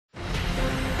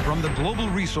from the global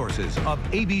resources of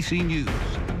ABC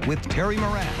News with Terry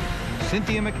Moran,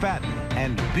 Cynthia McFadden,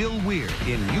 and Bill Weir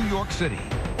in New York City.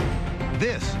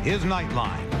 This is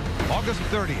Nightline, August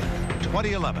 30th,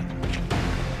 2011.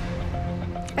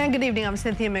 And good evening, I'm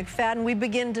Cynthia McFadden. We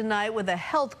begin tonight with a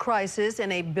health crisis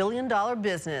in a billion-dollar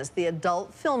business, the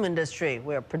adult film industry,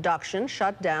 where production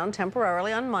shut down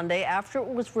temporarily on Monday after it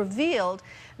was revealed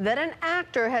that an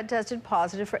actor had tested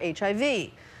positive for HIV.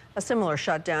 A similar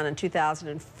shutdown in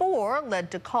 2004 led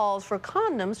to calls for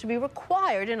condoms to be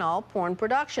required in all porn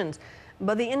productions.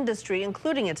 But the industry,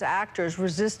 including its actors,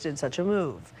 resisted such a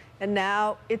move. And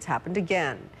now it's happened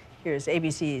again. Here's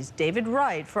ABC's David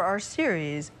Wright for our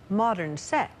series, Modern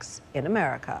Sex in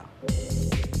America.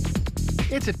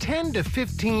 It's a $10 to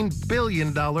 $15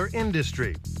 billion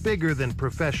industry, bigger than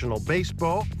professional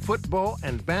baseball, football,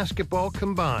 and basketball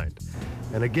combined.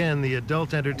 And again, the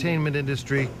adult entertainment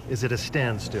industry is at a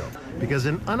standstill because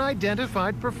an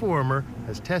unidentified performer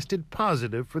has tested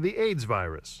positive for the AIDS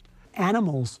virus.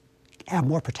 Animals have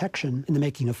more protection in the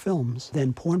making of films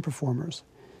than porn performers.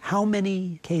 How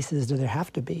many cases do there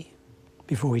have to be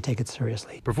before we take it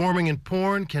seriously? Performing in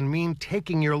porn can mean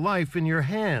taking your life in your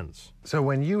hands. So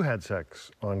when you had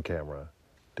sex on camera,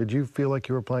 did you feel like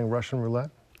you were playing Russian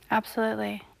roulette?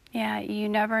 Absolutely. Yeah, you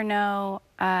never know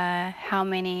how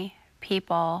many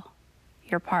people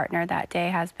your partner that day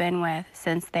has been with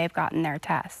since they've gotten their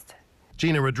test.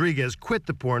 Gina Rodriguez quit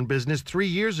the porn business 3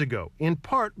 years ago, in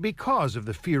part because of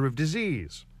the fear of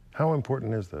disease. How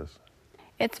important is this?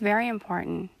 It's very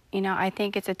important. You know, I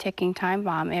think it's a ticking time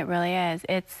bomb. It really is.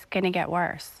 It's going to get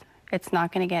worse. It's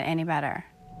not going to get any better.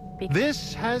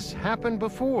 This has happened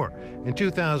before. In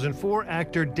 2004,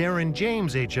 actor Darren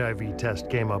James' HIV test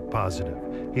came up positive.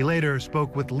 He later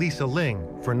spoke with Lisa Ling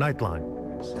for Nightline.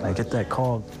 When I get that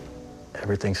call,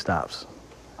 everything stops.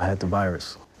 I had the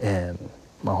virus, and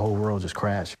my whole world just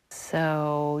crashed.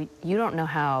 So you don't know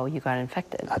how you got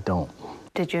infected? I don't.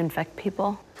 Did you infect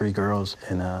people? 3 girls,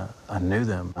 and I knew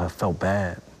them. I felt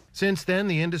bad. Since then,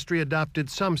 the industry adopted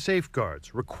some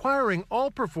safeguards, requiring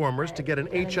all performers to get an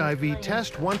HIV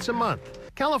test once a month.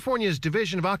 California's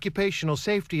Division of Occupational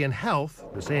Safety and Health,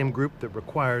 the same group that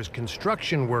requires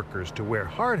construction workers to wear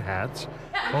hard hats,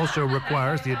 also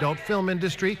requires the adult film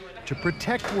industry to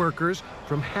protect workers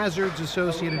from hazards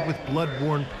associated with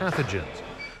blood-borne pathogens.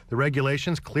 The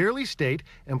regulations clearly state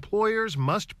employers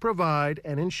must provide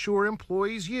and ensure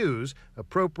employees use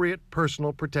appropriate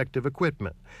personal protective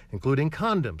equipment, including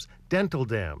condoms, dental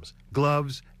dams,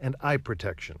 gloves, and eye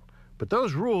protection. But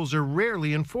those rules are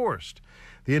rarely enforced.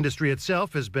 The industry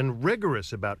itself has been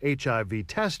rigorous about HIV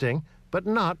testing, but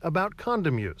not about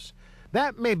condom use.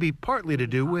 That may be partly to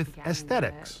do with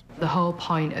aesthetics. The whole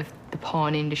point of the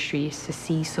porn industry is to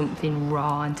see something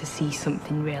raw and to see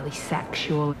something really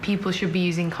sexual. People should be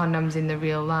using condoms in the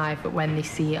real life, but when they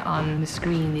see it on the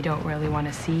screen, they don't really want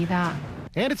to see that.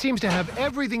 And it seems to have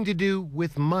everything to do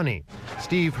with money.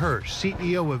 Steve Hirsch,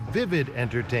 CEO of Vivid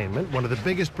Entertainment, one of the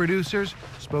biggest producers,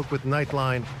 spoke with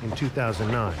Nightline in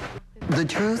 2009. The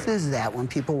truth is that when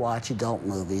people watch adult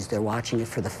movies, they're watching it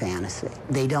for the fantasy.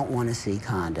 They don't want to see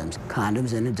condoms.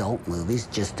 Condoms in adult movies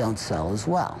just don't sell as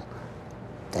well.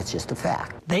 That's just a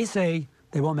fact. They say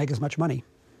they won't make as much money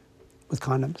with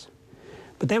condoms,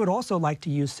 but they would also like to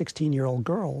use 16-year-old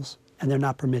girls, and they're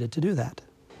not permitted to do that.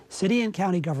 City and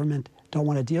county government don't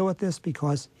want to deal with this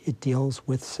because it deals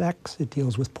with sex, it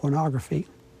deals with pornography.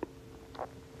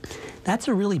 That's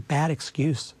a really bad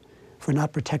excuse for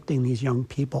not protecting these young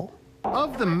people.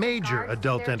 Of the major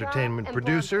adult entertainment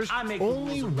producers,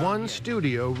 only one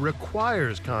studio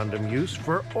requires condom use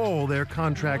for all their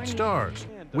contract stars,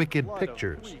 Wicked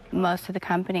Pictures. Most of the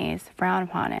companies frown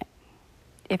upon it.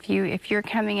 If you're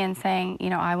coming in saying,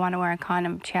 you know, I want to wear a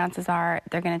condom, chances are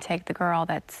they're going to take the girl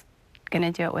that's going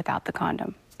to do it without the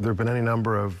condom. There have been any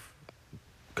number of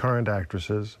current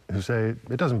actresses who say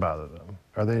it doesn't bother them.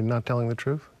 Are they not telling the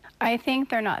truth? I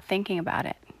think they're not thinking about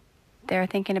it. They're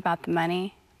thinking about the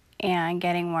money and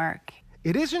getting work.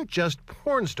 It isn't just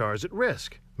porn stars at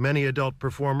risk. Many adult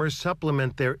performers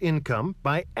supplement their income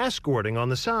by escorting on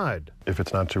the side. If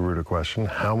it's not too rude a question,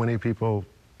 how many people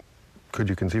could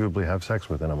you conceivably have sex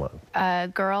with in a month?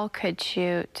 A girl could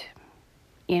shoot,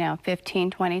 you know, 15,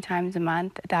 20 times a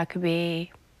month. That could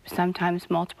be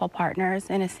sometimes multiple partners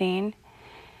in a scene.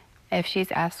 If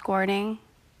she's escorting,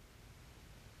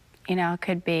 you know, it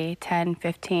could be 10,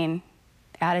 15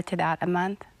 added to that a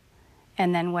month,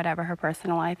 and then whatever her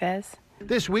personal life is.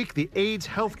 This week, the AIDS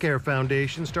Healthcare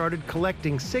Foundation started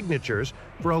collecting signatures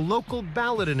for a local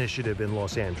ballot initiative in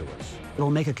Los Angeles.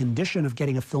 It'll make a condition of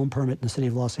getting a film permit in the city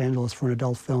of Los Angeles for an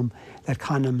adult film that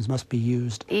condoms must be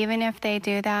used. Even if they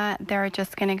do that, they're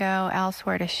just going to go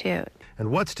elsewhere to shoot.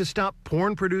 And what's to stop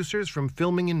porn producers from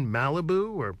filming in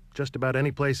Malibu or just about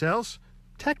any place else?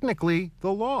 Technically,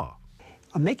 the law.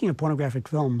 Making of pornographic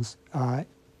films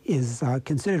is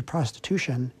considered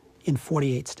prostitution in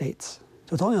 48 states.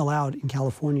 So it's only allowed in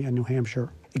California and New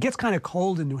Hampshire. It gets kind of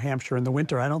cold in New Hampshire in the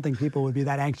winter. I don't think people would be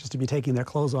that anxious to be taking their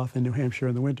clothes off in New Hampshire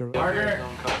in the winter.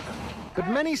 But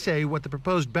many say what the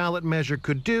proposed ballot measure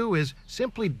could do is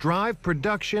simply drive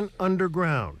production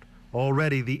underground.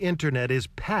 Already, the internet is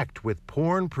packed with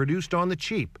porn produced on the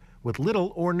cheap with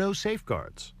little or no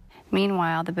safeguards.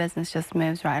 Meanwhile, the business just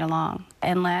moves right along.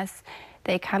 Unless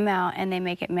they come out and they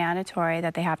make it mandatory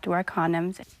that they have to wear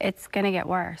condoms, it's going to get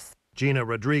worse. Gina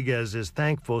Rodriguez is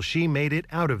thankful she made it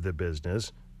out of the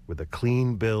business with a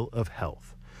clean bill of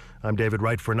health. I'm David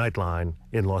Wright for Nightline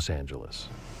in Los Angeles.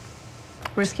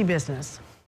 Risky business.